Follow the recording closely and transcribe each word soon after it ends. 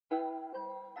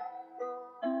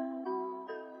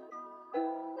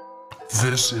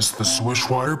This is the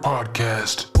Swishwire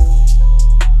Podcast.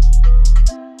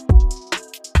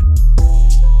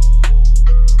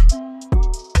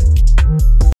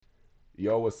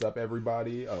 Yo, what's up,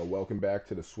 everybody? Welcome back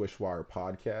to the Swishwire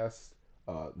Podcast.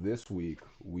 This week,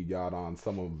 we got on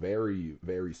someone very,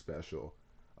 very special.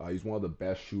 He's one of the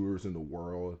best shooters in the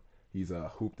world. He's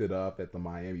hooped it up at the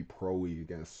Miami Pro League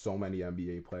against so many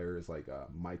NBA players like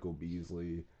Michael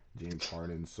Beasley, James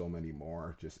Harden, so many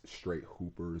more. Just straight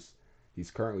hoopers. He's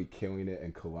currently killing it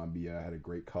in Columbia. Had a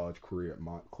great college career at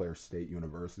Montclair State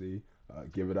University.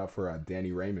 Give it up for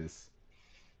Danny Ramis.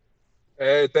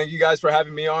 Hey, thank you guys for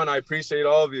having me on. I appreciate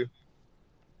all of you.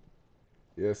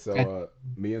 Yeah, so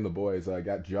me and the boys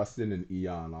got Justin and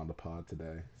Eon on the pod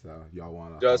today. So y'all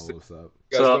want to follow us up?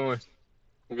 How you guys doing?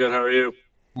 I'm good. How are you?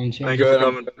 Thank you for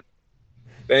coming.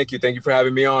 Thank you. Thank you for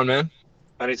having me on, man.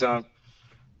 Anytime.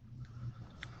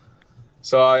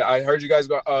 So I heard you guys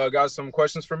got some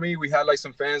questions for me. We had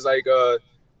some fans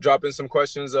drop in some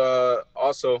questions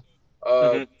also.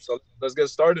 So let's get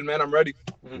started, man. I'm ready.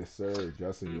 Yes, sir.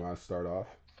 Justin, you want to start off?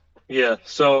 Yeah.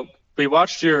 So we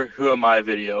watched your Who Am I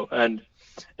video, and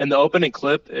in the opening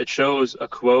clip, it shows a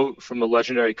quote from the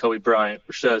legendary Kobe Bryant,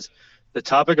 which says, "The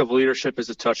topic of leadership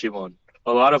is a touchy one.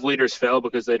 A lot of leaders fail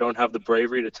because they don't have the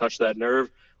bravery to touch that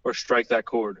nerve or strike that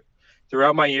chord.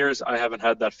 Throughout my years, I haven't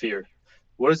had that fear."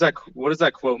 What does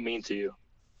that quote mean to you?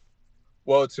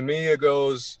 Well, to me, it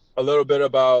goes a little bit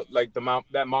about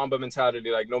that Mamba mentality.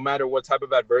 Like, no matter what type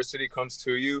of adversity comes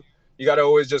to you, you got to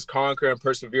always just conquer and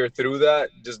persevere through that.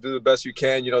 Just do the best you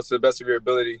can, to the best of your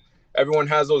ability. Everyone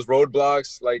has those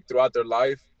roadblocks throughout their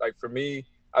life. Like for me,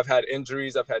 I've had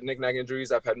injuries, I've had knick-knack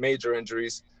injuries, I've had major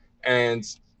injuries, and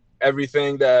every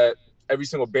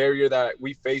single barrier that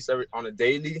we face on a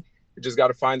daily, you just got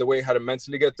to find a way how to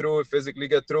mentally get through it, physically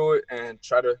get through it, and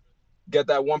try to get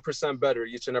that 1% better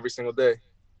each and every single day.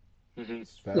 Mm-hmm.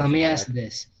 Let me ask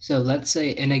this. So let's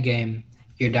say in a game,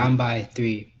 you're down by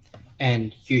 3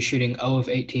 and you're shooting 0 of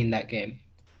 18 that game.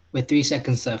 With 3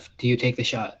 seconds left, do you take the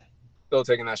shot? Still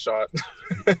taking that shot.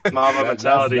 Mamba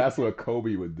mentality. That's what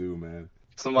Kobe would do, man.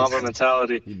 It's the Mamba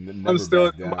mentality. I'm still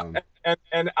down.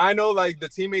 And I know the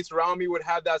teammates around me would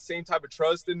have that same type of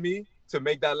trust in me to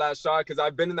make that last shot, because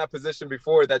I've been in that position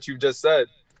before that you've just said,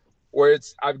 where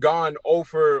I've gone 0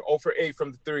 for 8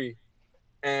 from the 3,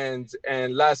 and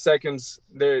last seconds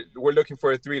we're looking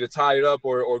for a 3 to tie it up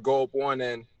or go up 1,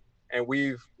 and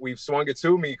we've swung it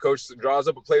to me. Coach draws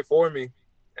up a play for me,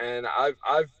 and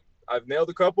I've nailed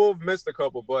a couple, missed a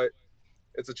couple, but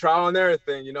it's a trial and error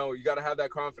thing. You got to have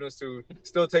that confidence to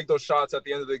still take those shots at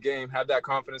the end of the game. Have that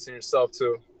confidence in yourself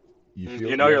too.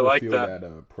 You're like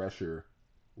that pressure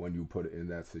when you put it in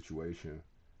that situation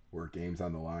where game's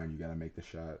on the line, you got to make the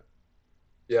shot.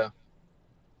 Yeah.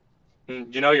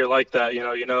 You're like that.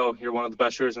 You're one of the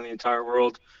best shooters in the entire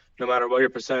world. No matter what your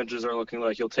percentages are looking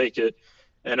like, you'll take it.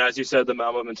 And as you said, the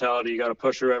Mamba mentality, you got to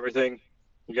push through everything.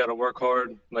 You got to work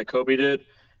hard like Kobe did.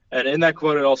 And in that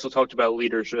quote, it also talked about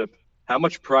leadership. How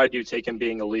much pride do you take in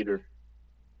being a leader?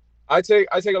 I take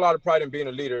a lot of pride in being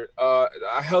a leader.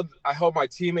 I held my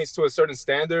teammates to a certain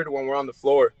standard when we're on the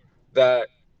floor, that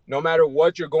no matter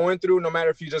what you're going through, no matter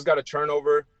if you just got a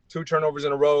turnover, 2 turnovers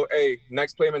in a row, hey,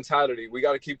 next play mentality. We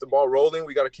got to keep the ball rolling.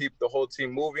 We got to keep the whole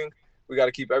team moving. We got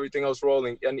to keep everything else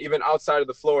rolling. And even outside of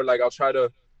the floor, I'll try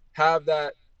to have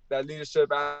that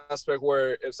leadership aspect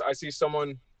where if I see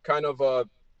someone kind of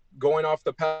going off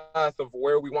the path of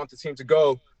where we want the team to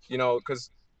go,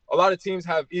 because a lot of teams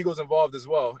have egos involved as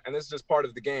well, and this is just part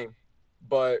of the game.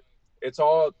 But it's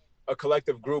all a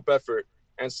collective group effort.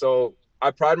 And so I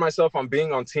pride myself on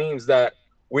being on teams that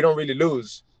we don't really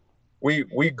lose.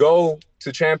 We go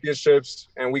to championships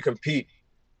and we compete.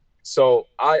 So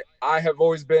I have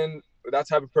always been that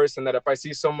type of person that if I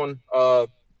see someone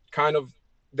kind of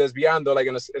desviando,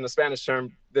 in the Spanish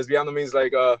term, desviando means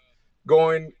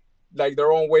going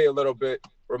their own way a little bit,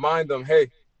 remind them, hey,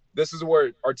 this is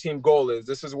where our team goal is.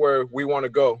 This is where we want to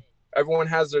go. Everyone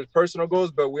has their personal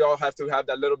goals, but we all have to have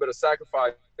that little bit of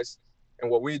sacrifice and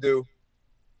what we do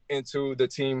into the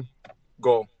team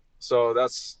goal. So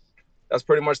that's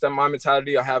pretty much my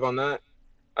mentality I have on that.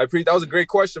 That was a great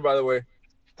question, by the way.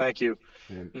 Thank you.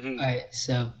 Mm-hmm. All right,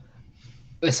 so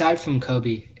aside from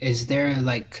Kobe, is there an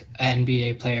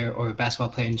NBA player or a basketball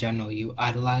player in general you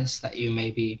idolize that you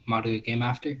maybe model your game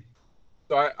after?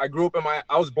 So I grew up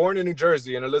I was born in New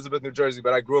Jersey, in Elizabeth, New Jersey,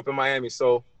 but I grew up in Miami.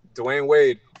 So Dwayne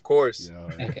Wade, of course.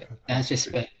 Yeah. Okay, that's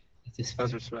respect.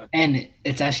 That's respect. And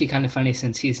it's actually kind of funny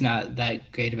since he's not that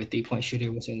great of a 3-point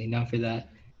shooter. We're certainly known for that.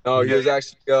 No, he was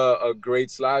actually a great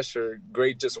slasher,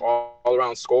 great just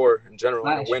all-around scorer in general,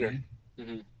 and a winner.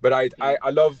 But I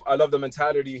love the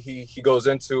mentality he goes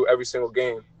into every single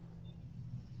game.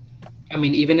 I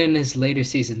mean, even in his later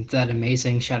seasons, that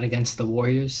amazing shot against the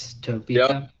Warriors to beat Yeah,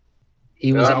 them,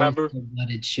 he was yeah, I always remember. a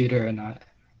blooded shooter or not.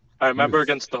 I He remember was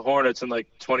against the Hornets in like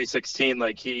 2016,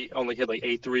 like he only hit like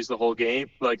 8 threes the whole game,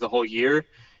 like the whole year,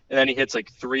 and then he hits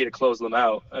like three to close them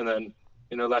out, and then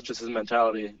that's just his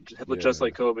mentality, just yeah.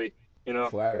 like Kobe. You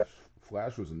know. yeah.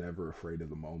 Flash was never afraid of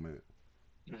the moment.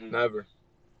 Hmm. Never,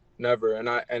 never.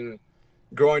 And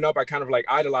growing up, I kind of like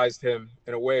idolized him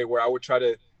in a way where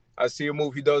I see a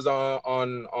move he does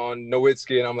on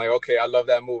Nowitzki, and I'm like, okay, I love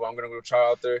that move. I'm gonna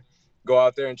go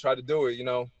out there and try to do it,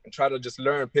 and try to just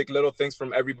learn, pick little things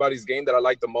from everybody's game that I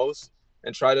like the most,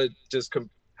 and try to just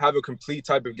have a complete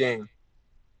type of game.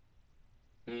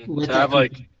 With To that, have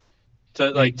like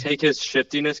to like, like take his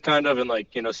shiftiness kind of and like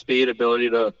speed, ability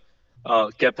to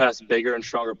get past bigger and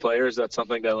stronger players. That's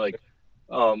something that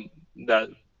um that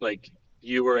like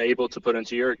you were able to put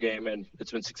into your game, and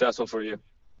it's been successful for you.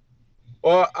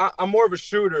 Well, I'm more of a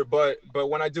shooter, but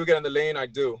when I do get in the lane, I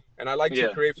do, and I like to Yeah.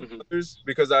 create for others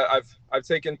because I've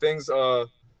taken things.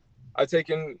 I've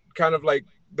taken kind of like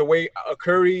the way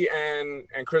Curry and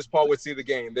Chris Paul would see the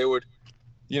game. They would,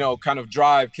 kind of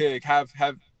drive, kick, have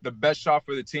the best shot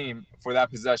for the team for that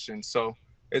possession. So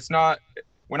it's not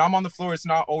when I'm on the floor, it's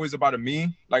not always about a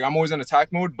me. Like I'm always in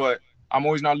attack mode, but I'm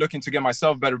always not looking to get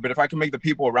myself better. But if I can make the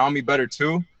people around me better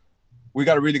too, we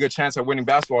got a really good chance at winning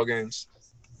basketball games.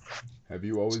 Have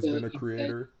you always so been a you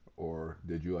said, creator, or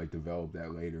did you like develop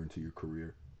that later into your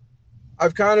career?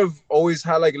 I've kind of always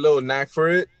had like a little knack for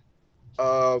it.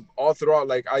 All throughout,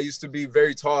 like I used to be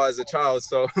very tall as a child,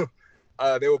 so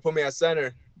they would put me at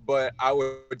center, but I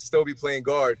would still be playing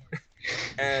guard.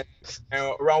 and and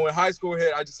around when high school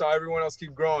hit, I just saw everyone else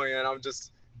keep growing, and I'm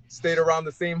just stayed around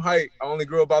the same height. I only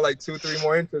grew about like 2, 3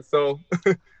 more inches, so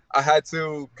I had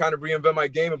to kind of reinvent my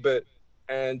game a bit,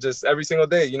 and just every single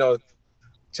day,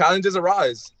 challenges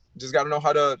arise. Just got to know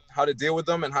how to deal with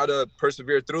them and how to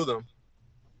persevere through them.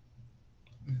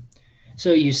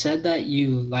 so you said that you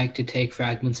like to take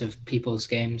fragments of people's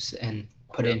games and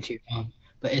put it Yeah. into your own.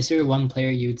 But is there one player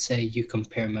you'd say you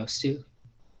compare most to?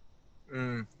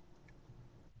 Mm.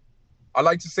 I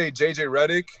like to say JJ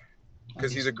Redick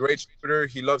because Okay, he's a great shooter.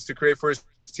 He loves to create for his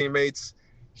teammates.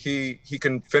 He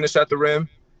can finish at the rim.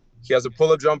 He has a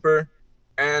pull-up jumper,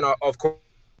 and of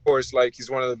course, like he's one of the better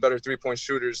three-point shooters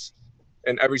in every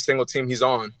single team he's on,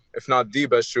 if not the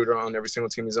best shooter on every single team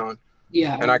he's on.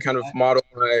 yeah, And I kind of model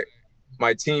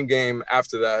my team game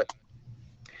after that.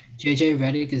 JJ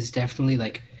Redick is definitely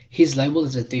like he's labeled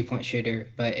as a 3-point shooter,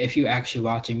 but if you actually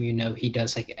watch him, you know he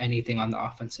does like anything on the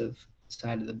offensive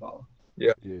side of the ball.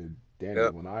 Yeah, Yeah, Danny. yeah,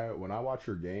 When I watch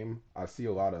your game, I see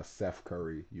a lot of Seth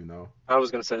Curry. I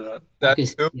was gonna say that. that Okay,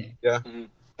 too. yeah, Yeah,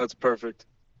 That's perfect.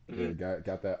 Yeah, Hmm. got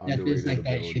that that feels underrated like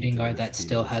that ability shooting to get guard his that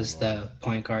still teammates has involved. the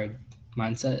point guard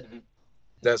mindset.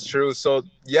 that's true. So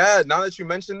yeah, now that you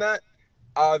mentioned that,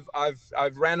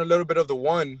 I've ran a little bit of the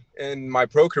one in my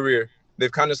pro career.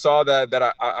 They've kind of saw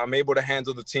that I'm able to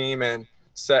handle the team and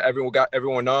got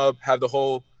everyone up, have the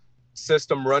whole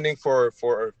system running for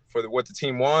what the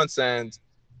team wants, and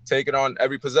take it on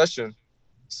every possession.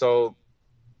 So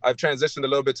I've transitioned a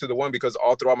little bit to the one because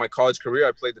all throughout my college career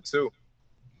I played the two.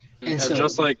 And And so,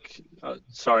 just like,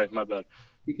 sorry, my bad.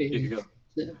 You okay, can so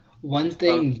one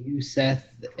go. thing you, Seth,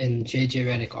 and JJ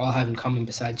Redick all have in common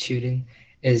besides shooting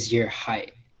is your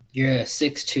height. You're a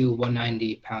 6'2",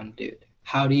 190-pound dude.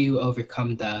 How do you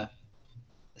overcome the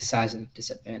size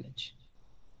disadvantage?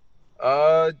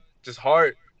 Uh, just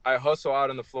hard. I hustle out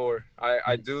on the floor.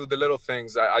 I do the little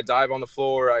things. I dive on the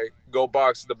floor. I go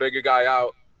box the bigger guy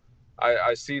out.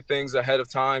 I see things ahead of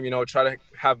time. Try to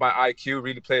have my IQ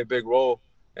really play a big role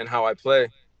in how I play,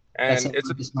 That's and a it's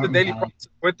focus a smart daily mentality. process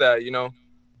with that.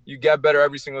 You get better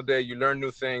every single day. You learn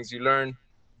new things. You learn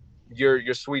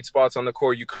your sweet spots on the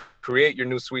court. You create your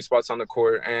new sweet spots on the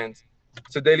court, and it's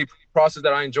a daily process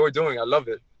that I enjoy doing. I love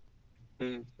it.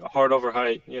 Hard over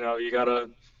height. You gotta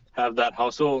have that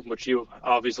hustle, which you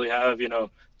obviously have.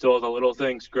 Do all the little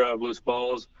things, grab loose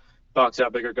balls, box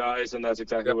out bigger guys, and that's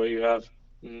exactly Yeah, what you have.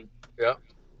 Mm. yeah.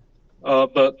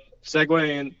 But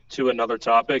segueing into another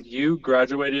topic, you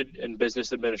graduated in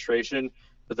business administration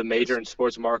with a major Yes. in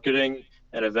sports marketing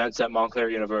and events at Montclair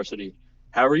University.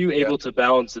 How are you Yeah. able to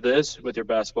balance this with your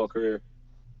basketball career?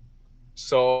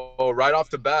 So right off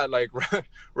the bat, like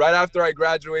right after I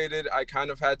graduated, I kind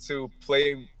of had to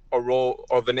play a role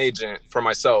of an agent for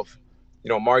myself.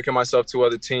 Market myself to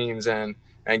other teams and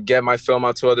get my film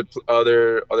out to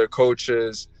other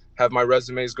coaches. Have my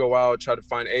resumes go out. Try to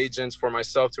find agents for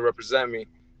myself to represent me.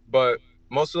 But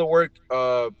most of the work,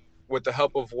 with the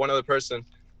help of one other person,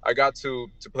 I got to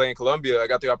play in Colombia. I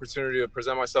got the opportunity to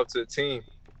present myself to the team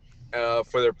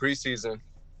for their preseason.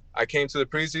 I came to the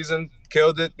preseason,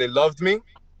 killed it. They loved me,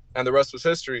 and the rest was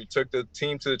history. Took the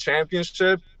team to the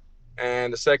championship,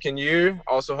 and the second year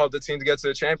also helped the team to get to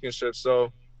the championship.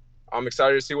 So I'm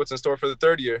excited to see what's in store for the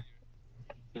third year.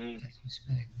 Mhm.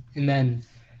 And then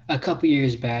a couple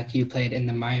years back, you played in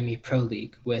the Miami Pro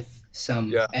League with some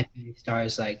Yeah. NBA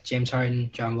stars like James Harden,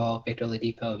 John Wall, Victor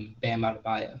Oladipo, and Bam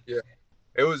Adebayo.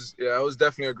 It was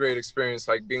definitely a great experience,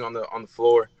 like being on the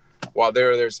floor while they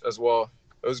were there as well.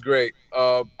 It was great.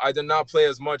 I did not play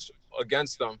as much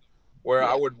against them, where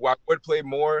Yeah. I would play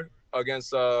more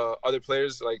against other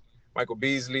players like Michael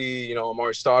Beasley,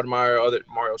 Amari Stoudemire, other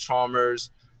Mario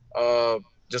Chalmers, uh,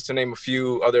 just to name a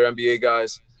few other NBA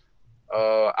guys.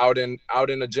 Out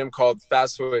in a gym called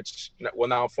Fast Switch, well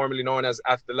now formerly known as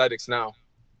Athletics now.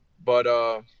 But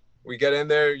we get in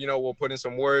there, we'll put in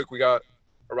some work. We got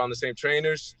around the same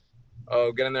trainers,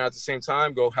 get in there at the same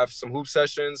time, go have some hoop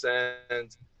sessions,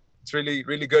 and it's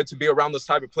really good to be around those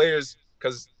type of players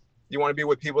because you want to be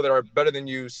with people that are better than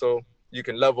you, so you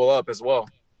can level up as well.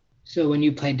 So when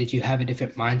you played, did you have a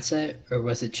different mindset, or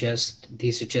was it just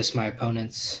these are just my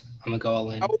opponents? I'm gonna go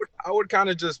all in. I would kind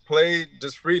of just play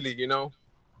just freely,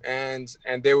 and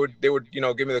they would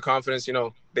give me the confidence.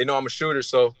 They know I'm a shooter,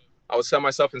 so I would set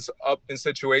myself up in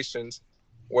situations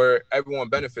where everyone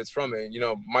benefits from it.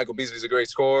 Michael Beasley's a great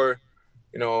scorer.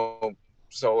 You know,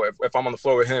 so if I'm on the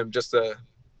floor with him, just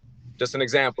an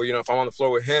example, if I'm on the floor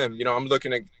with him, I'm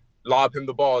looking to lob him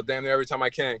the ball damn near every time I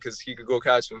can because he could go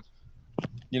catch him.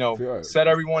 I feel like, Set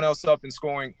everyone else up in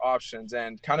scoring options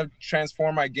and kind of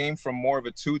transform my game from more of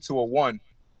a 2 to a 1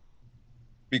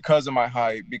 because of my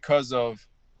height, because of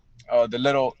the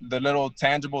little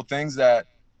tangible things that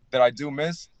I do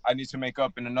miss. I need to make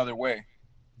up in another way.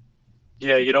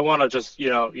 Yeah, you don't want to just,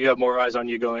 you have more eyes on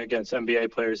you going against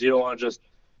NBA players. You don't want to just,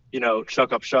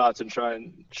 chuck up shots and try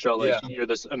and show like Yeah, you're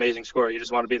this amazing scorer. You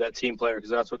just want to be that team player because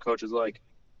that's what coaches like.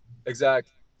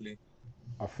 exactly.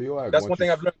 I feel like That's one once you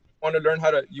thing I've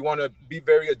learned. You want to be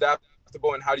very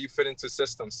adaptable and how do you fit into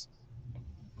systems.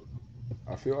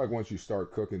 I feel like once you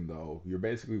start cooking though, you're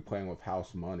basically playing with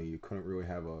house money. You couldn't really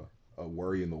have a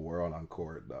worry in the world on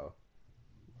court though.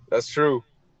 That's true.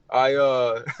 I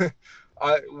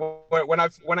I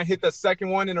when I hit the second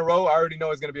one in a row, I already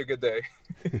know it's gonna be a good day.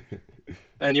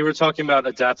 And you were talking about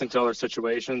adapting to other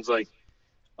situations, like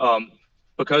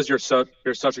because you're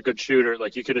such a good shooter,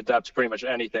 like you could adapt to pretty much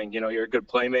anything. You're a good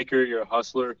playmaker, you're a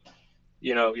hustler,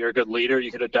 you're a good leader.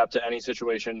 You could adapt to any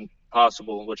situation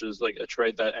possible, which is like a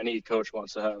trait that any coach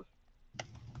wants to have.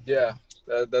 Yeah,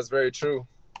 that's very true.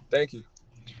 Thank you.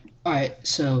 All right,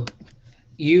 so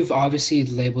you've obviously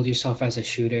labeled yourself as a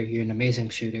shooter. You're an amazing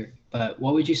shooter, but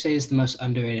what would you say is the most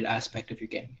underrated aspect of your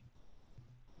game?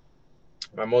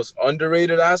 My most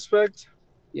underrated aspect,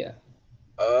 Yeah.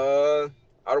 uh,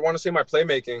 I don't want to say my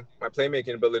playmaking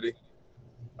ability.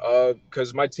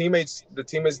 Because the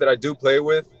teammates that I do play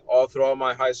with, all throughout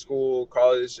my high school,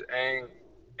 college,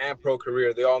 and pro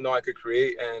career, they all know I could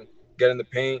create and get in the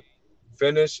paint,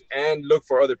 finish, and look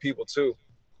for other people too.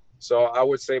 So I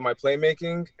would say my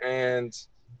playmaking and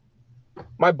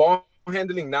my ball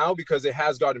handling now because it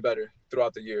has gotten better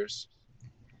throughout the years.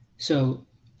 So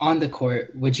on the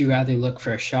court, would you rather look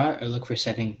for a shot or look for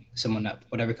setting someone up?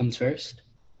 Whatever comes first.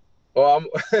 Well,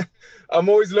 I'm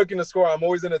always looking to score. I'm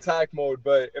always in attack mode.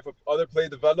 But if other play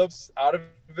develops out of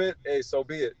it, hey, so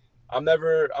be it. I'm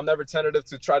never tentative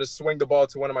to try to swing the ball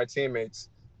to one of my teammates.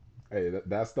 Hey,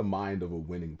 that's the mind of a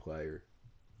winning player.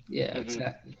 Yeah, Hmm.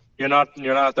 exactly. You're not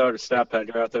out there to stat pad.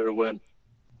 You're out there to win.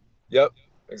 Yep,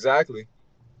 exactly.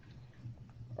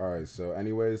 All right, so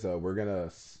anyways, we're gonna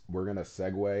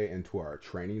segue into our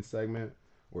training segment,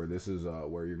 where this is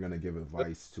where you're gonna give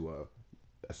advice to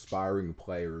aspiring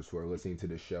players who are listening to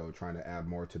the show, trying to add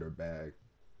more to their bag.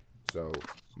 So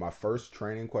my first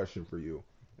training question for you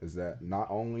is that not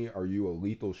only are you a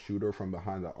lethal shooter from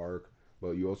behind the arc,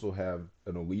 but you also have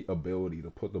an elite ability to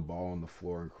put the ball on the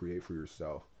floor and create for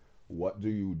yourself. What do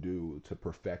you do to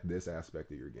perfect this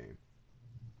aspect of your game?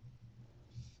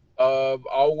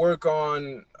 I'll work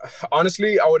on.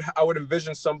 Honestly, I would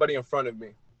envision somebody in front of me,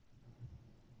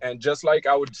 and just like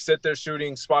I would sit there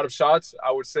shooting spot up shots,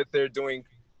 I would sit there doing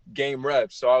game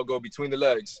reps. So I'll go between the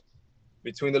legs,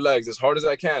 as hard as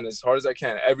I can.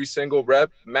 Every single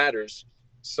rep matters.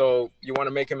 So you want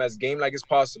to make them as game like as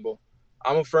possible.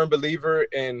 I'm a firm believer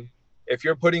in if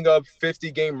you're putting up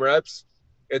 50 game reps,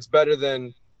 it's better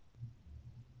than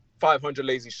 500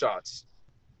 lazy shots.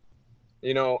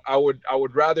 I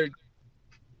would rather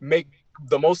make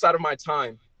the most out of my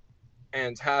time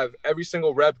and have every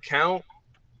single rep count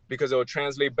because it will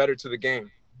translate better to the game.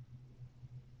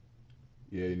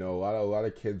 Yeah, a lot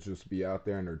of kids just be out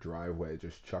there in their driveway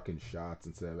just chucking shots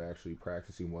instead of actually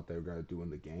practicing what they're gonna do in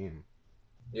the game.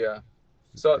 Yeah.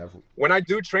 It's So definitely. when I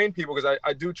do train people, because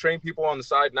I do train people on the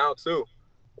side now too,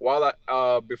 while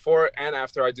before and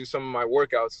after I do some of my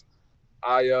workouts,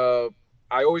 I uh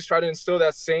I always try to instill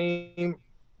that same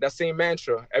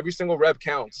mantra. Every single rep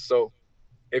counts. So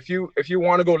if you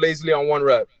want to go lazily on one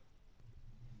rep,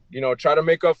 try to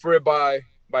make up for it by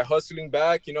hustling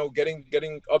back,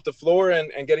 getting up the floor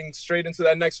and getting straight into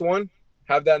that next one.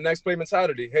 Have that next play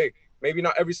mentality. Hey, maybe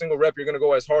not every single rep you're gonna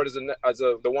go as hard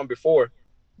the one before,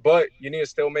 but you need to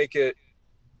still make it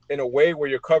in a way where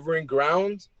you're covering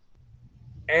ground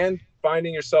and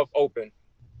finding yourself open,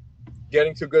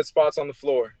 getting to good spots on the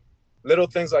floor, little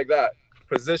things like that.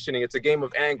 Positioning. It's a game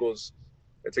of angles.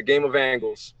 It's a game of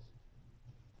angles.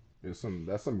 That's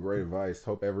some great advice.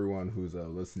 Hope everyone who's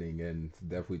listening in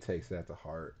definitely takes that to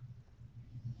heart.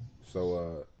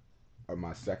 So,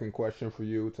 my second question for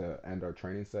you to end our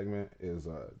training segment is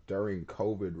during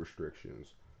COVID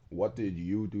restrictions, what did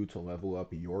you do to level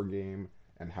up your game,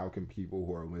 and how can people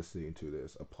who are listening to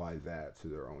this apply that to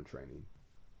their own training?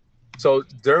 So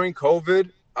during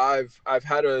COVID, I've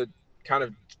had a kind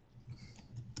of,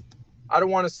 I don't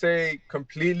want to say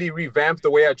completely revamp the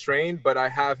way I train, but I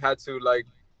have had to like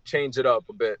change it up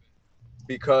a bit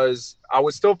because I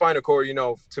would still find a court.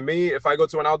 To me, if I go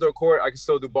to an outdoor court, I can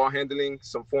still do ball handling,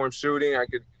 some form shooting. I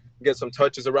could get some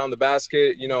touches around the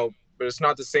basket, but it's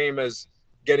not the same as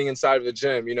getting inside of the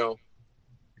gym,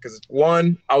 because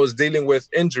one, I was dealing with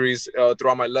injuries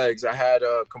throughout my legs. I had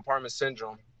compartment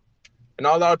syndrome, and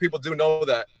not a lot of people do know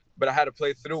that, but I had to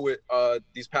play through it.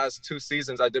 These past 2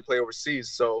 seasons, I did play overseas,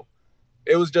 so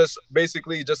it was just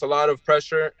basically just a lot of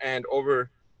pressure and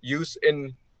overuse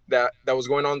in that was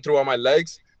going on throughout my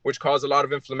legs, which caused a lot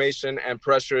of inflammation and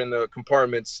pressure in the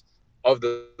compartments of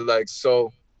the legs.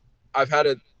 So I've had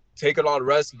to take a lot of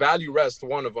rest, value rest,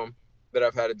 one of them that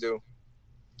I've had to do.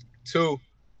 Two,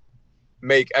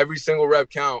 make every single rep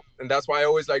count, and that's why I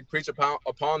always like preach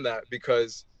upon that,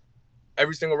 because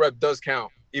every single rep does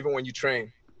count, even when you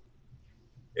train.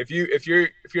 If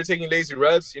you're taking lazy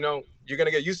reps, you're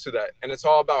gonna get used to that, and it's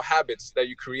all about habits that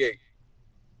you create.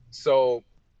 So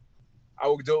I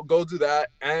will go do that,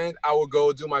 and I will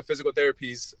go do my physical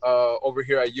therapies over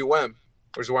here at UM,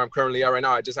 which is where I'm currently at right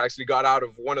now. I just actually got out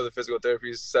of one of the physical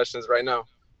therapy sessions right now.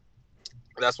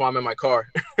 That's why I'm in my car.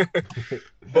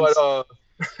 but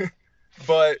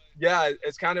but yeah,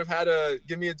 it's kind of had to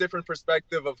give me a different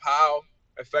perspective of how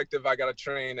effective I gotta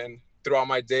train and throughout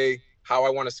my day, how I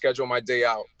want to schedule my day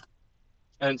out.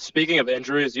 And speaking of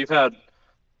injuries, you've had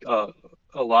uh,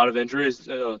 a lot of injuries.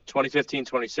 2015,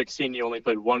 2016, you only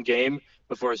played one game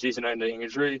before a season-ending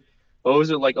injury. What was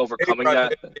it like overcoming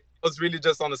that? I was really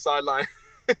just on the sideline.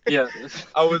 Yeah,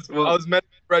 I well, was meant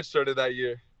redshirted that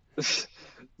year.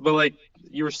 but like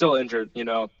you were still injured,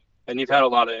 and you've had a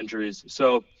lot of injuries.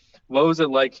 So, what was it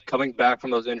like coming back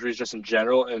from those injuries, just in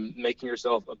general, and making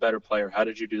yourself a better player? How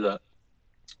did you do that?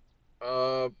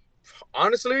 Uh,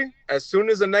 Honestly, as soon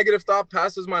as a negative thought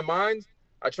passes my mind,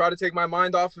 I try to take my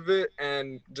mind off of it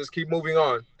and just keep moving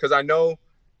on, because I know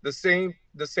the same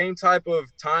type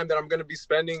of time that I'm going to be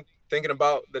spending thinking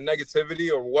about the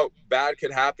negativity or what bad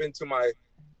could happen to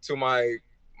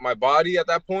my body at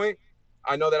that point.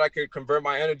 I know that I could convert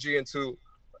my energy into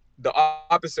the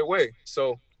opposite way.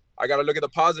 So I got to look at the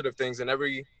positive things in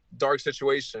every dark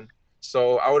situation.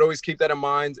 So I would always keep that in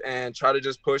mind and try to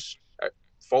just push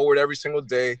forward every single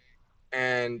day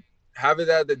and have it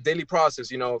at the daily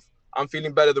process. If I'm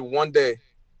feeling better the one day,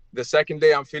 the second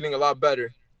day I'm feeling a lot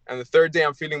better, and the third day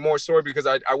I'm feeling more sore because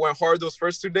I went hard those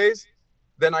first 2 days,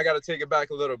 then I got to take it back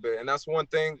a little bit. And that's one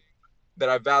thing that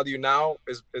I value now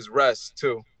is rest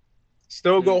too.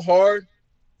 Still Mm. go hard,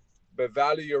 but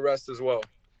value your rest as well.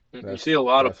 You see That's a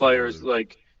lot of players definitely.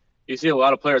 like you see a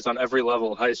lot of players on every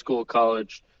level, high school,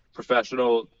 college,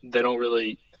 professional. They don't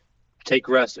really take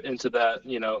rest into that,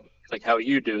 like how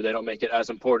you do. They don't make it as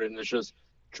important. It's just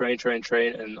train, train,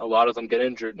 train, and a lot of them get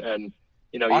injured. And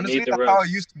you Honestly, need the that's how I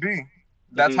rest. used to be.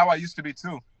 That's Hmm. how I used to be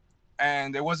too.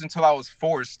 And it wasn't until I was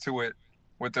forced to it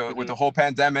with Hmm. the whole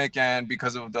pandemic and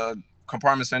because of the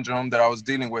compartment syndrome that I was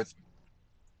dealing with.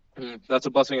 That's a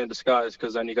blessing in disguise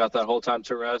because then you got that whole time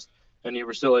to rest, and you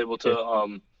were still able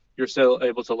to you're still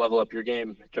able to level up your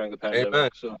game during the Amen.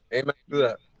 pandemic. So. Amen to Mhm.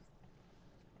 that.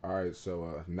 All right,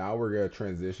 so now we're gonna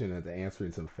transition into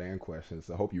answering some fan questions.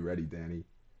 So I hope you're ready, Danny.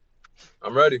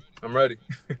 I'm ready. I'm ready.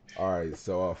 All right,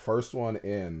 so first one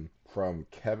in from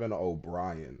Kevin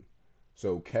O'Brien.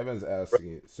 So Kevin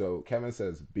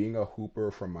says, being a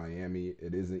hooper from Miami,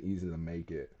 it isn't easy to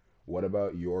make it. What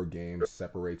about your game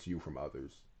separates you from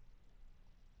others?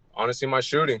 Honestly, my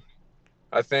shooting.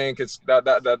 I think it's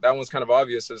that one's kind of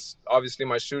obvious. It's obviously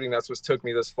my shooting. That's what took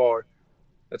me this far.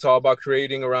 It's all about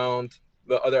creating around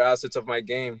the other assets of my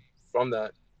game from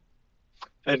that.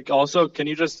 And also, can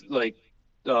you just like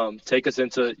take us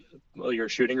into your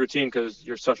shooting routine because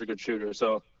you're such a good shooter.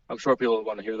 So I'm sure people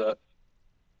want to hear that.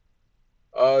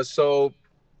 So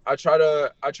I try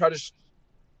to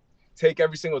take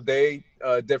every single day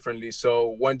differently. So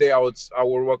one day I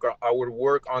would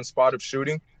work on spot up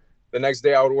shooting. The next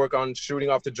day I would work on shooting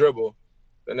off the dribble.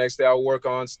 The next day I would work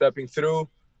on stepping through,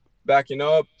 backing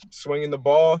up, swinging the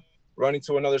ball, running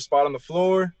to another spot on the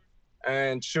floor,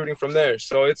 and shooting from there.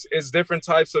 So it's different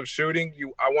types of shooting.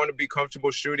 I want to be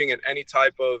comfortable shooting in any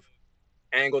type of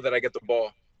angle that I get the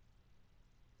ball.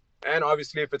 And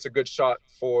obviously if it's a good shot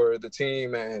for the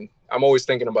team, and I'm always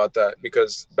thinking about that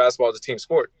because basketball is a team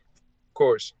sport, of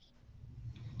course.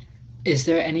 Is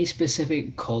there any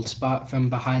specific cold spot from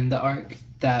behind the arc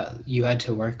that you had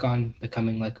to work on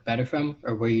becoming like better from,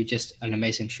 or were you just an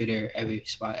amazing shooter every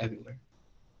spot everywhere?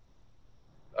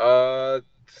 Uh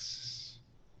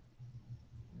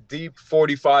Deep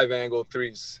 45 angle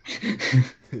threes.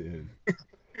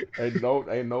 Ain't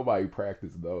nobody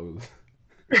practice those.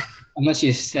 Unless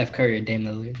you're Steph Curry or Dame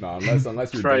Lillard. No,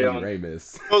 unless you're Trae Danny Young.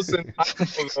 Ramis. Wilson, I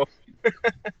don't know.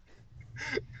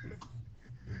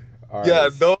 All Yeah,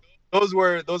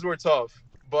 right. those were tough.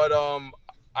 But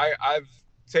I've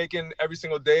taken every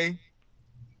single day,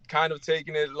 kind of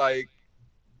taking it like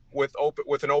with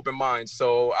an open mind.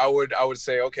 So I would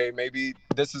say, okay, maybe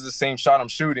this is the same shot I'm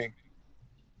shooting.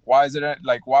 Why is it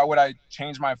like why would I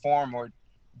change my form or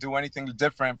do anything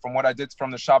different from what I did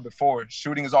from the shot before?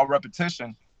 Shooting is all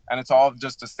repetition, and it's all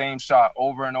just the same shot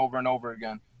over and over and over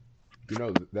again.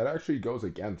 That actually goes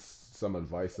against some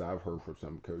advice that I've heard from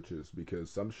some coaches because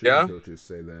some shooting Yeah. coaches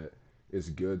say that it's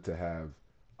good to have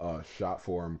a shot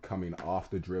form coming off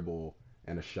the dribble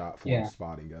and a shot form Yeah.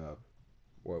 spotting up.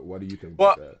 What do you think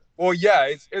about Well, that? well, yeah,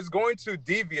 it's going to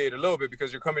deviate a little bit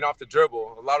because you're coming off the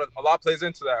dribble. A lot plays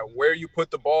into that. Where you put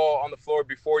the ball on the floor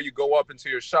before you go up into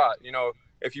your shot.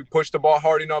 If you push the ball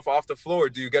hard enough off the floor,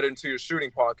 do you get it into your shooting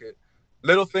pocket?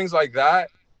 Little things like that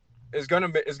is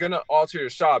gonna alter your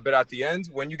shot. But at the end,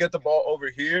 when you get the ball over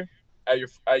here at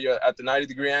the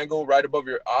 90-degree angle, right above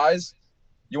your eyes,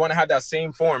 you want to have that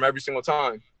same form every single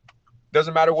time.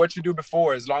 Doesn't matter what you do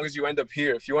before, as long as you end up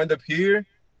here. If you end up here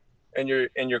and you're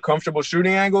in your comfortable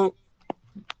shooting angle,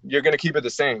 you're gonna keep it the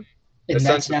same. And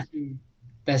Essentially,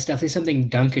 that's definitely something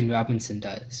Duncan Robinson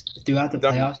does. Throughout the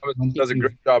Duncan playoffs, one thing does a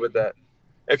great job at that.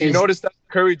 If you is notice that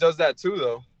Curry does that too,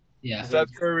 though. yeah. Steph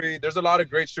Curry, there's a lot of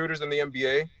great shooters in the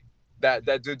NBA that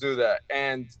do that,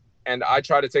 and I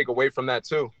try to take away from that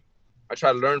too. I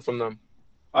try to learn from them.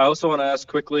 I also want to ask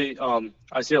quickly.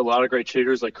 I see a lot of great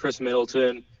shooters like Chris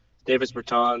Middleton, Davis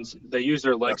Bertans. They use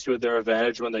their legs to their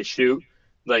advantage when they shoot.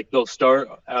 Like they'll start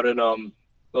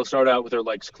out with their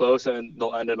legs close and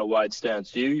they'll end in a wide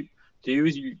stance. Do you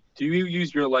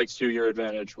use your legs to your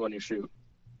advantage when you shoot?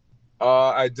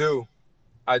 I do.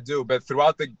 But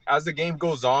as the game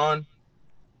goes on,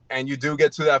 and you do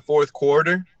get to that fourth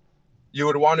quarter, you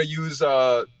would want to use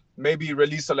maybe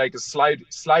release like a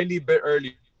slightly bit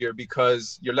earlier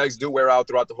because your legs do wear out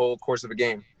throughout the whole course of a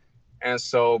game, and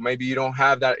so maybe you don't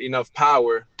have that enough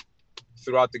power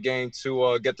throughout the game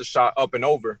to get the shot up and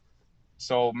over.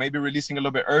 So maybe releasing a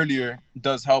little bit earlier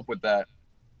does help with that.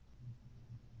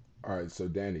 All right, so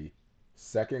Danny,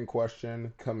 second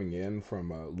question coming in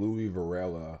from Louis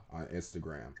Varela on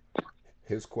Instagram.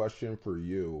 His question for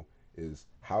you is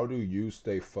how do you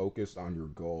stay focused on your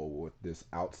goal with this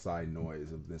outside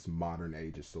noise of this modern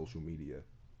age of social media?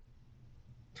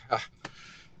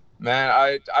 Man,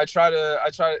 I try.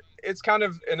 It's kind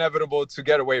of inevitable to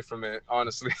get away from it,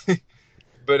 honestly,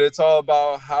 but it's all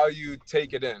about how you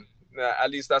take it in. At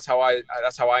least that's how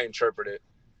I interpret it.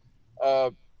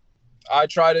 Uh, I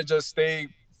try to just stay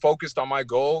focused on my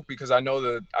goal because I know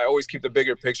that I always keep the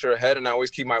bigger picture ahead, and I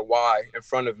always keep my why in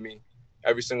front of me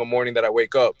every single morning that I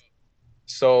wake up.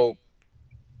 So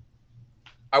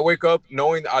I wake up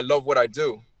knowing that I love what I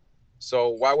do. So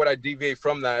why would I deviate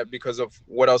from that because of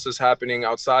what else is happening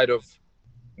outside of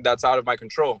that's out of my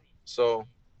control? So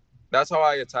that's how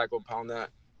I tackle pound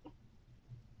that.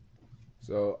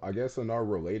 So I guess another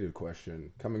related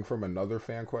question coming from another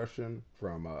fan question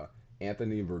from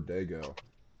Anthony Verdego.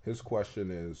 His question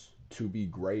is to be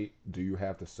great, do you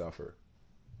have to suffer?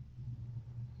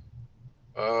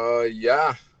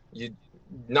 Yeah, you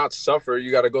not suffer.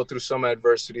 You got to go through some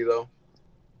adversity though.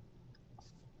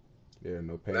 Yeah,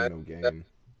 no pain, That, no that gain.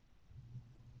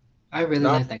 I really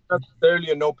not like that.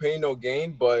 necessarily a no pain no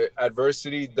gain, but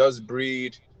adversity does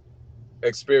breed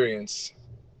experience.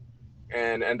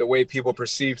 and the way people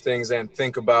perceive things and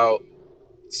think about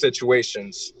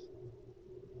situations.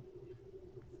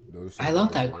 Those are some I love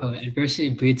wise that words. quote. Adversity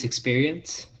breeds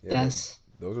experience. Yeah, That's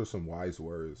those are some wise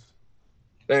words.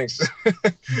 Thanks.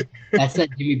 that's that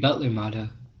Jimmy Butler motto.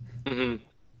 Mm-hmm.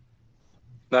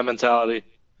 That mentality.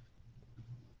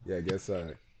 Yeah, I guess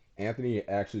Anthony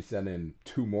actually sent in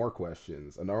 2 more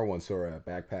questions. Another one sort of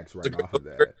backpacks right off of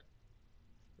that.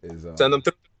 Is Send them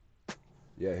through.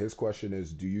 Yeah, his question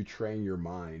is, do you train your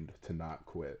mind to not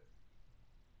quit?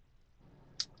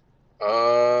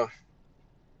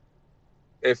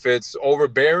 If it's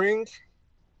overbearing,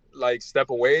 like step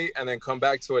away and then come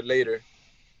back to it later.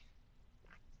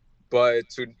 But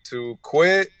to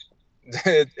quit,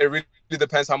 it really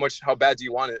depends how bad do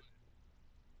you want it.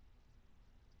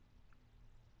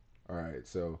 All right,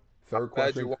 so How third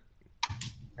bad you question. want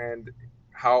and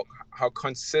how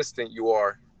consistent you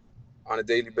are on a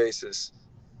daily basis.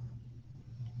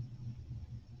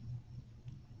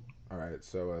 All right,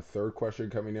 so a third question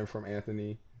coming in from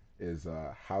Anthony is,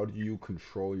 how do you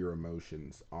control your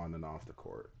emotions on and off the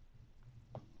court?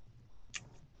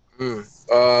 Hmm.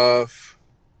 Uh,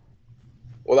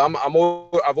 well,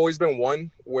 I've always been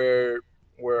one where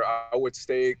I would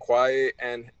stay quiet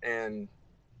and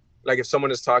like if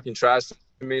someone is talking trash to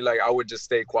me, like I would just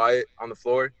stay quiet on the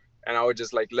floor and I would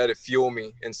just like let it fuel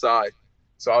me inside.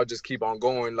 So I would just keep on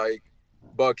going like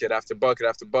bucket after bucket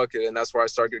after bucket, and that's where I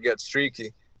started to get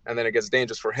streaky, and then it gets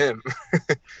dangerous for him.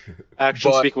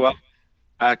 Actions But speak well.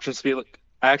 Actions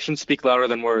speak louder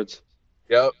than words.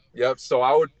 yep. So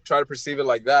I would try to perceive it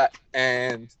like that,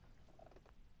 and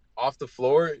off the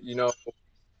floor,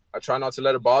 I try not to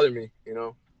let it bother me.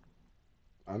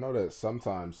 I know that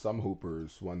sometimes some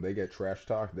hoopers, when they get trash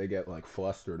talk, they get like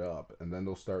flustered up, and then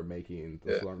they'll Yeah.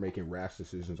 start making rash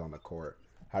decisions on the court.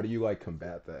 How do you like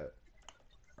combat that?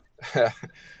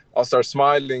 I'll start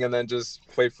smiling and then just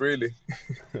play freely.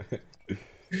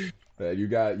 You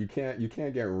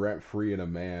can't get rent free in a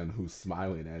man who's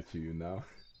smiling at you, you know?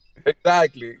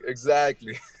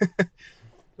 Exactly.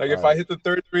 Like All if I right. hit the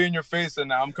third three in your face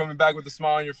and I'm coming back with a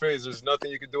smile on your face, there's nothing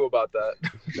you can do about that.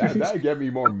 That'd get me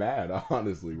more mad,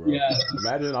 honestly, bro. Yeah.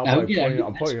 Imagine I'm That would like get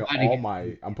I'm putting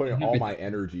that's all again. my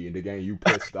energy into getting you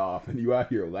pissed off, and you out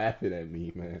here laughing at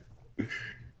me, man.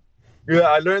 Yeah,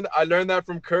 I learned that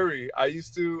from Curry. I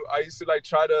used to like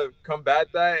try to combat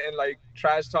that and like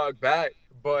trash talk back,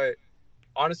 but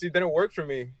honestly it didn't work for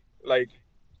me. Like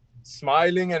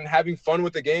smiling and having fun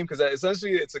with the game, because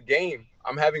essentially it's a game.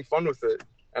 I'm having fun with it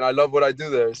and I love what I do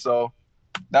there. So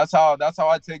that's how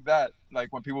I take that.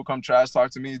 Like when people come trash talk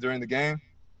to me during the game.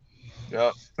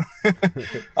 Yeah.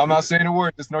 I'm not saying a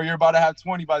word. Just know you're about to have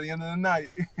 20 by the end of the night.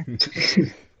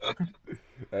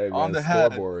 Hey On man, the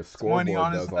head. 20 scoreboard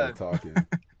on his does all the head. talking.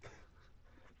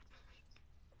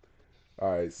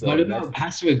 All right, What so about next,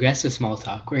 passive aggressive small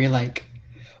talk where you're like,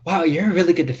 wow, you're a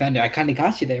really good defender. I kind of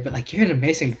got you there, but like you're an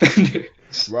amazing defender.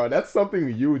 bro, that's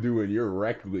something you do in your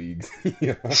rec leagues.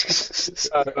 You know?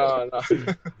 No.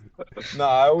 No,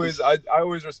 I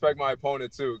always respect my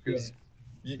opponent too, Yeah. because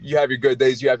you have your good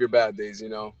days, you have your bad days.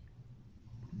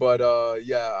 But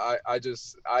yeah,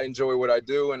 I enjoy what I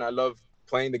do and I love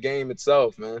playing the game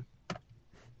itself, man.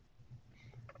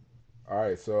 All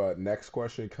right, so next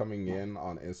question coming in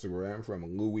on Instagram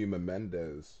from Louis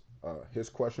Menendez. His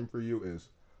question for you is,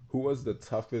 who was the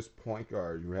toughest point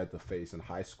guard you had to face in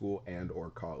high school and or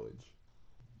college?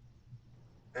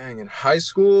 Dang, in high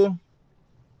school,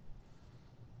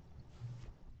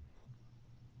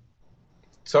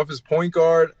 toughest point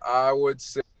guard, I would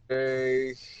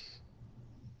say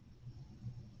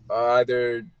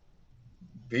either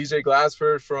BJ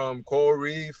Glassford from Coral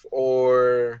Reef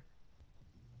or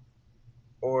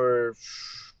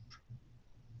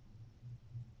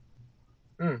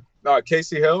no,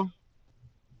 Casey Hill.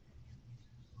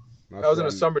 Not That was sure. in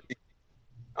a summer league.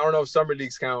 I don't know if summer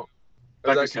leagues count. It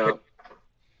was That could actually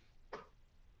count.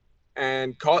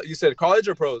 and you said college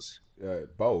or pros?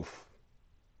 Both.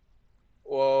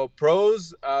 Well,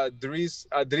 pros, Dries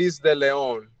de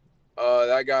Leon.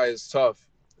 That guy is tough.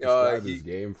 Describe his He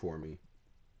game for me.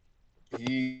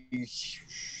 he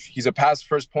he's a pass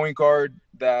first point guard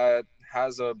that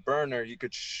has a burner. He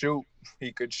could shoot.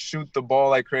 He could shoot the ball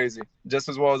like crazy, just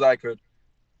as well as I could.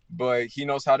 But he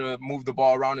knows how to move the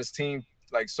ball around his team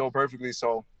like so perfectly.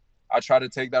 So I try to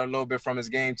take that a little bit from his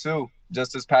game too,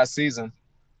 just this past season.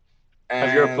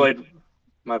 Have you ever And played?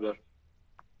 My bad.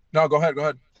 no, go ahead.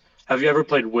 Have you ever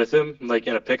played with him, like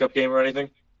in a pickup game or anything?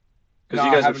 No,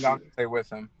 Because I haven't gone to play with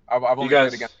him. I've you only played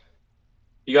guys, against.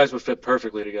 you guys would fit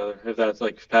perfectly together if that's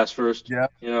like pass first. Yeah.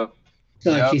 You know.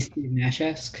 So like Yep. he's Steve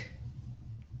Nash-esque.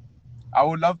 I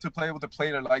would love to play with a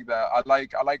player like that. I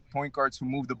like point guards who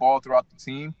move the ball throughout the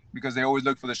team because they always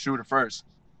look for the shooter first.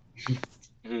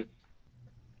 Mhm.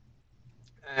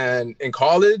 And in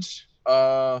college,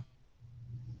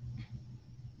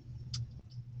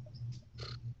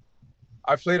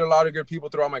 I played a lot of good people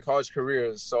throughout my college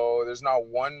career. So there's not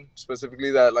one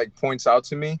specifically that like points out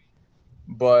to me,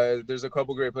 but there's a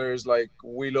couple great players like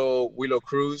Willow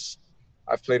Cruz.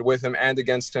 I've played with him and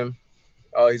against him.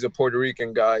 He's a Puerto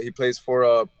Rican guy. He plays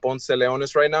for Ponce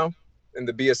Leones right now in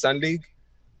the BSN League.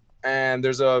 And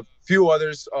there's a few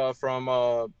others from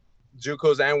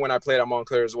JUCOs and when I played at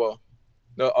Montclair as well.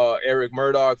 Eric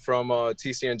Murdoch from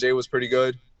TCNJ was pretty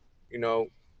good. You know,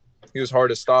 he was hard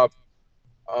to stop.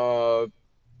 Uh,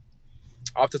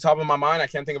 Off the top of my mind, I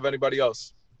can't think of anybody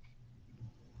else.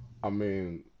 I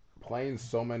mean, playing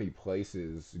so many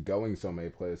places, going so many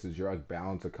places, you're like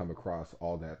bound to come across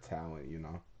all that talent, you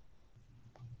know?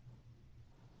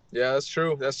 Yeah, that's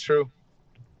true. That's true.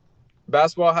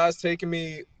 Basketball has taken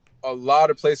me a lot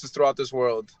of places throughout this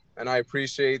world, and I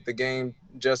appreciate the game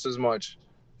just as much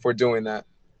for doing that.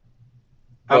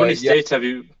 How many But yeah, states have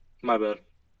you? My bad.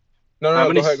 no, How no, no,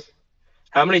 go many? ahead.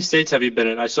 How many states have you been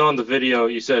in? I saw in the video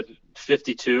you said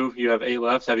 52. You have 8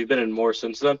 left. Have you been in more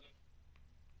since then?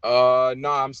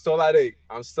 No, I'm still at 8.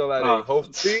 I'm still at 8. Oh.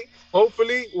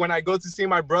 Hopefully, when I go to see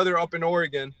my brother up in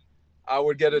Oregon, I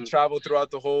would get to Mhm. travel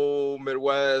throughout the whole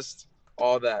Midwest,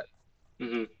 all that.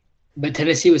 Mhm. But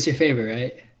Tennessee was your favorite,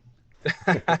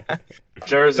 right?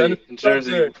 Jersey, Tennessee's up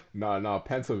Jersey. there. No,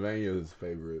 Pennsylvania is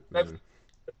favorite, That's man.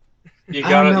 You I don't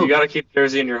gotta know. you gotta keep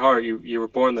Jersey in your heart. You were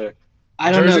born there.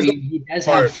 I don't know. Jersey's He does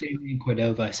hard. have family in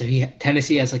Cordova, so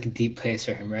Tennessee has like a deep place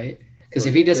for him, right? Because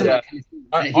if he Look, doesn't Yeah, like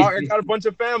Tennessee, he's I got a bunch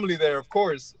of family there, of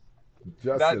course.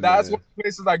 Justin, That's one man. of the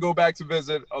places I go back to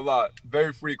visit a lot,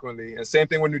 very frequently. And same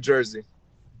thing with New Jersey.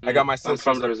 I got my I'm sisters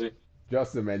from there. Jersey.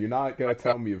 Justin, man, you're not gonna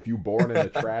tell me if you born in a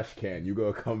trash can, you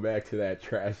gonna come back to that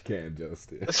trash can,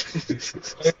 Justin.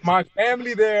 If my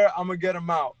family there, I'm gonna get them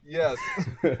out. Yes,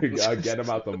 You gotta get him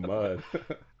out the mud.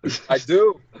 I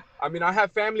do. I mean, I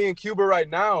have family in Cuba right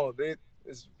now.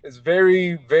 It's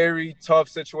very very tough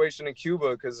situation in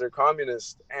Cuba because they're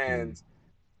communist and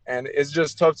it's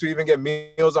just tough to even get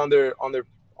meals on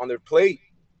their plate.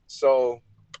 So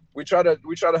we try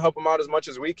to help them out as much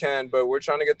as we can, but we're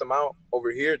trying to get them out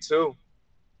over here too.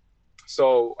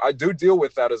 So I do deal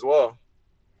with that as well.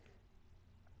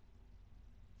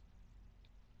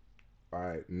 All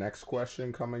right, next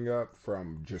question coming up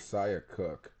from Josiah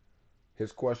Cook.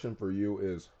 His question for you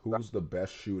is, who's the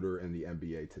best shooter in the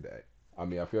NBA today? I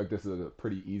mean, I feel like this is a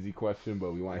pretty easy question,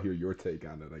 but we want to hear your take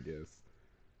on it, I guess.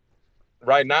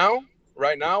 Right now,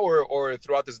 or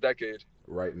throughout this decade,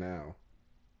 Right now.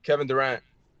 Kevin Durant.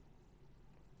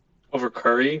 Over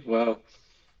Curry? Wow.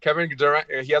 Kevin Durant,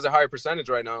 he has a higher percentage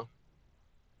right now.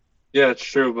 Yeah, it's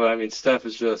true, but I mean, Steph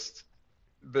is just.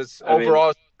 This I mean,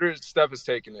 overall, Steph is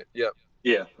taking it. Yep.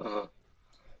 yeah.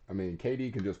 I mean,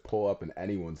 KD can just pull up in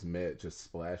anyone's mitt, just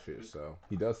splash it. So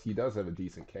he does have a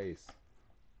decent case.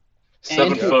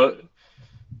 Seven And foot.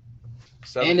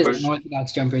 Seven and his foot.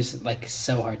 unorthodox jumper is like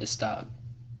so hard to stop.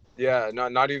 Yeah,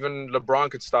 not even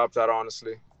LeBron could stop that,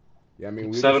 honestly. Yeah, I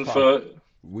mean, Seven foot.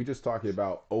 we just talking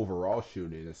about overall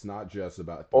shooting. It's not just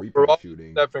about three-point Overall,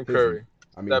 shooting. Stephen Curry.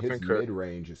 I mean, his Stephen Curry.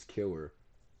 mid-range is killer.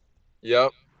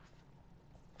 Yep,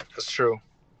 that's true.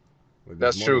 Like,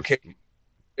 That's there's true. more KD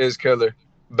is killer,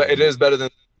 but it is better than.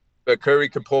 But Curry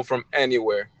could pull from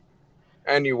anywhere,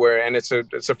 and it's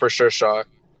a for sure shot.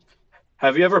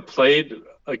 Have you ever played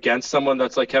against someone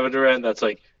that's like Kevin Durant, that's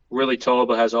like really tall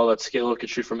but has all that skill, could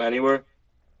shoot from anywhere?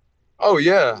 Oh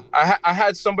yeah, I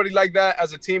had somebody like that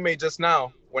as a teammate just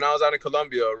now when I was out in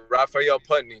Colombia. Rafael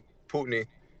Putney.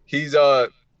 He's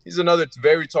he's another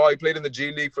very tall. He played in the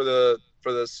G League for the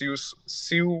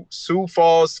Sioux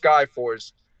Falls Sky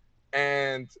Force,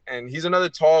 and he's another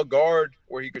tall guard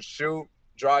where he could shoot,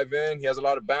 drive in. He has a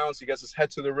lot of bounce. He gets his head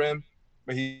to the rim,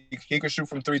 but he could shoot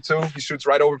from 3 too. He shoots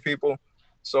right over people.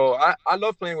 So I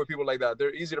love playing with people like that.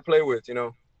 They're easy to play with, you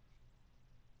know.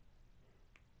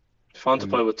 Fun to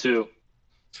And play with too.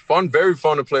 It's fun, very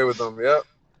fun to play with them. Yep.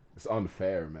 it's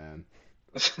unfair, man.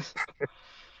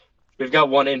 We've got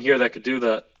one in here that could do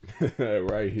that.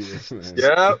 Right here, man.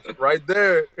 Yeah, right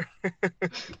there.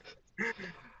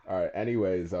 All right.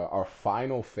 Anyways, our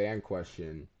final fan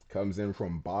question comes in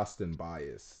from Boston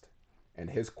Biased, and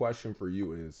his question for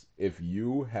you is: if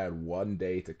you had one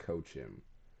day to coach him,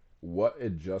 what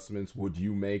adjustments would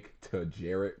you make to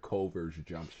Jarrett Culver's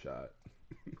jump shot?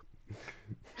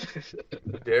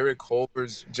 Jared Culver.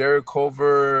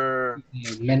 Minnesota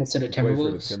He plays for the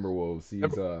Timberwolves. Timberwolves.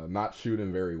 He's not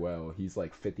shooting very well. He's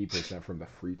like 50% from the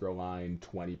free throw line,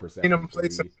 20% Seen from him play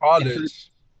some three.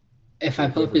 college. If He I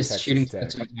played pull up for his Texas shooting Tech.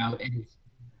 stats right now, it is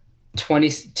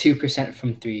 22%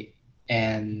 from 3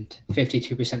 and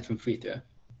 52% from free throw.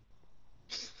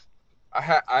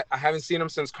 I haven't seen him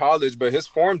since college, but his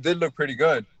form did look pretty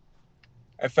good.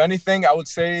 If anything, I would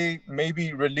say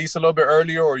maybe release a little bit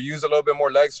earlier or use a little bit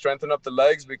more legs, strengthen up the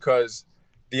legs because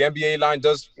the NBA line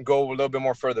does go a little bit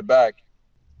more further back.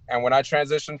 And when I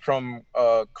transitioned from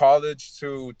college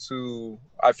to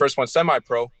I first went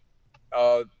semi-pro,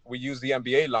 we used the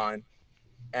NBA line,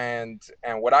 and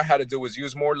what I had to do was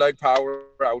use more leg power.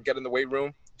 I would get in the weight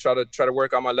room, try to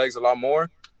work on my legs a lot more,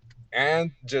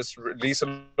 and just release a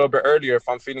little bit earlier if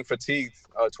I'm feeling fatigued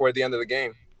toward the end of the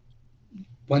game.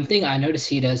 One thing I noticed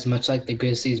he does, much like the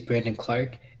Grizzlies' Brandon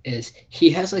Clark, is he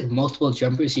has like multiple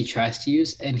jumpers he tries to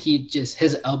use, and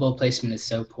his elbow placement is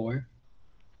so poor.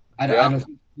 I Yeah, don't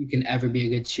think you can ever be a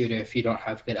good shooter if you don't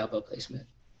have good elbow placement.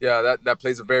 yeah, that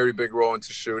plays a very big role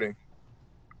into shooting.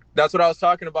 That's what I was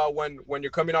talking about when you're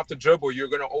coming off the dribble, you're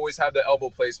gonna always have the elbow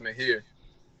placement here.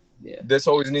 Yeah. This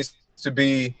always needs to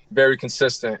be very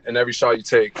consistent in every shot you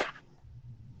take.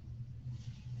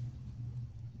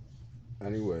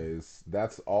 Anyways,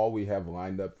 that's all we have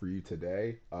lined up for you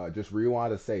today. Just really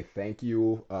want to say thank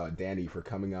you, Danny, for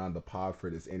coming on the pod for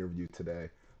this interview today.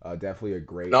 Definitely a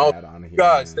great No, add on here,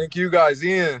 guys, man. thank you guys,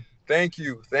 Ian. Thank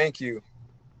you.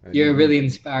 And You're a really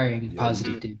inspiring, yeah,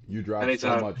 positive dude. you dropped so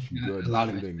Anytime. much good A lot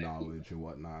of shooting respect. knowledge and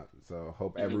whatnot. So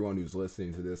hope everyone who's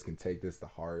listening to this can take this to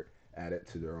heart, add it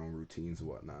to their own routines and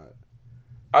whatnot.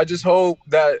 I just hope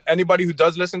that anybody who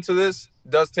does listen to this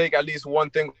does take at least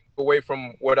one thing away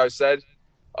from what I've said,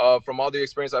 from all the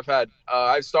experience I've had.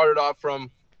 I started off from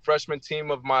freshman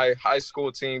team of my high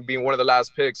school team, being one of the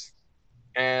last picks,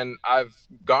 and I've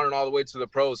gone all the way to the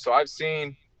pros. So I've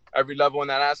seen every level in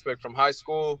that aspect, from high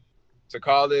school to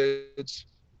college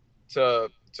to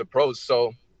pros.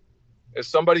 So if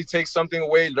somebody takes something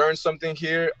away, learn something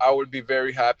here, I would be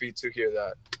very happy to hear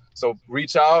that. So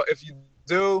reach out if you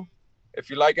do, if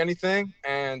you like anything,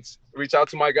 and reach out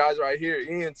to my guys right here,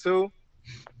 Ian too,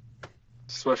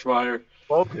 Swishwire.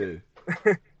 Both, Yo,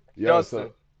 Justin.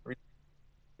 so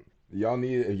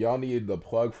y'all need the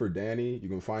plug for Danny. You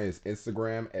can find his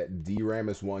Instagram at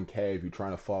dramus1k if you're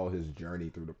trying to follow his journey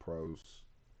through the pros.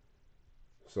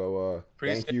 So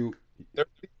Appreciate thank you. it.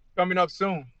 Coming up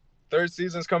soon. Third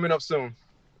season's coming up soon.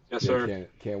 Yes, Yeah, sir.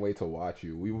 can't wait to watch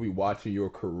you. We will be watching your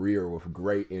career with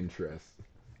great interest.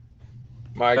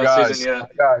 My Best guys, season yet. my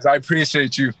guys, I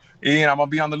appreciate you, Ian. I'm gonna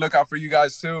be on the lookout for you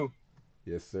guys too.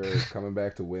 Yes, sir. Coming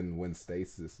back to win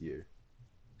states this year.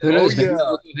 Who Oh knows? yeah. Maybe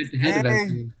we'll go head-to-head Dang.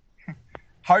 eventually.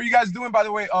 How are you guys doing, by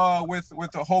the way?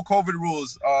 With the whole COVID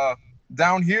rules,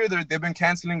 down here, they've been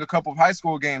canceling a couple of high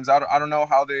school games. I don't know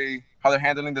how they're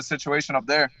handling the situation up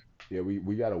there. Yeah,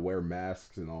 we gotta wear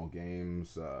masks in all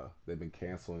games. They've been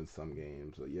canceling some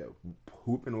games. But yeah,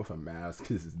 hooping with a mask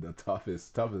is the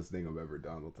toughest thing I've ever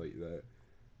done. I'll tell you that.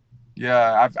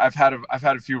 Yeah, I've had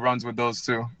a few runs with those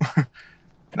too.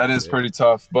 That is Yeah. pretty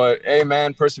tough. But hey,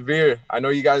 man, persevere. I know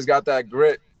you guys got that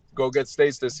grit. Go get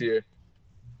states this year.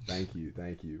 Thank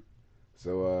you.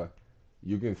 So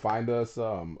you can find us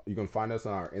on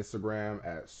our Instagram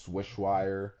at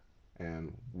Swishwire,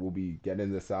 and we'll be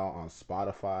getting this out on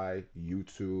Spotify,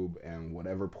 YouTube, and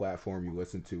whatever platform you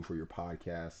listen to for your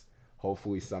podcast.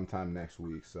 Hopefully sometime next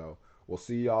week. So we'll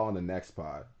see y'all on the next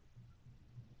pod.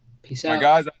 Peace My out.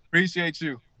 guys, I appreciate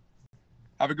you.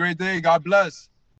 Have a great day. God bless.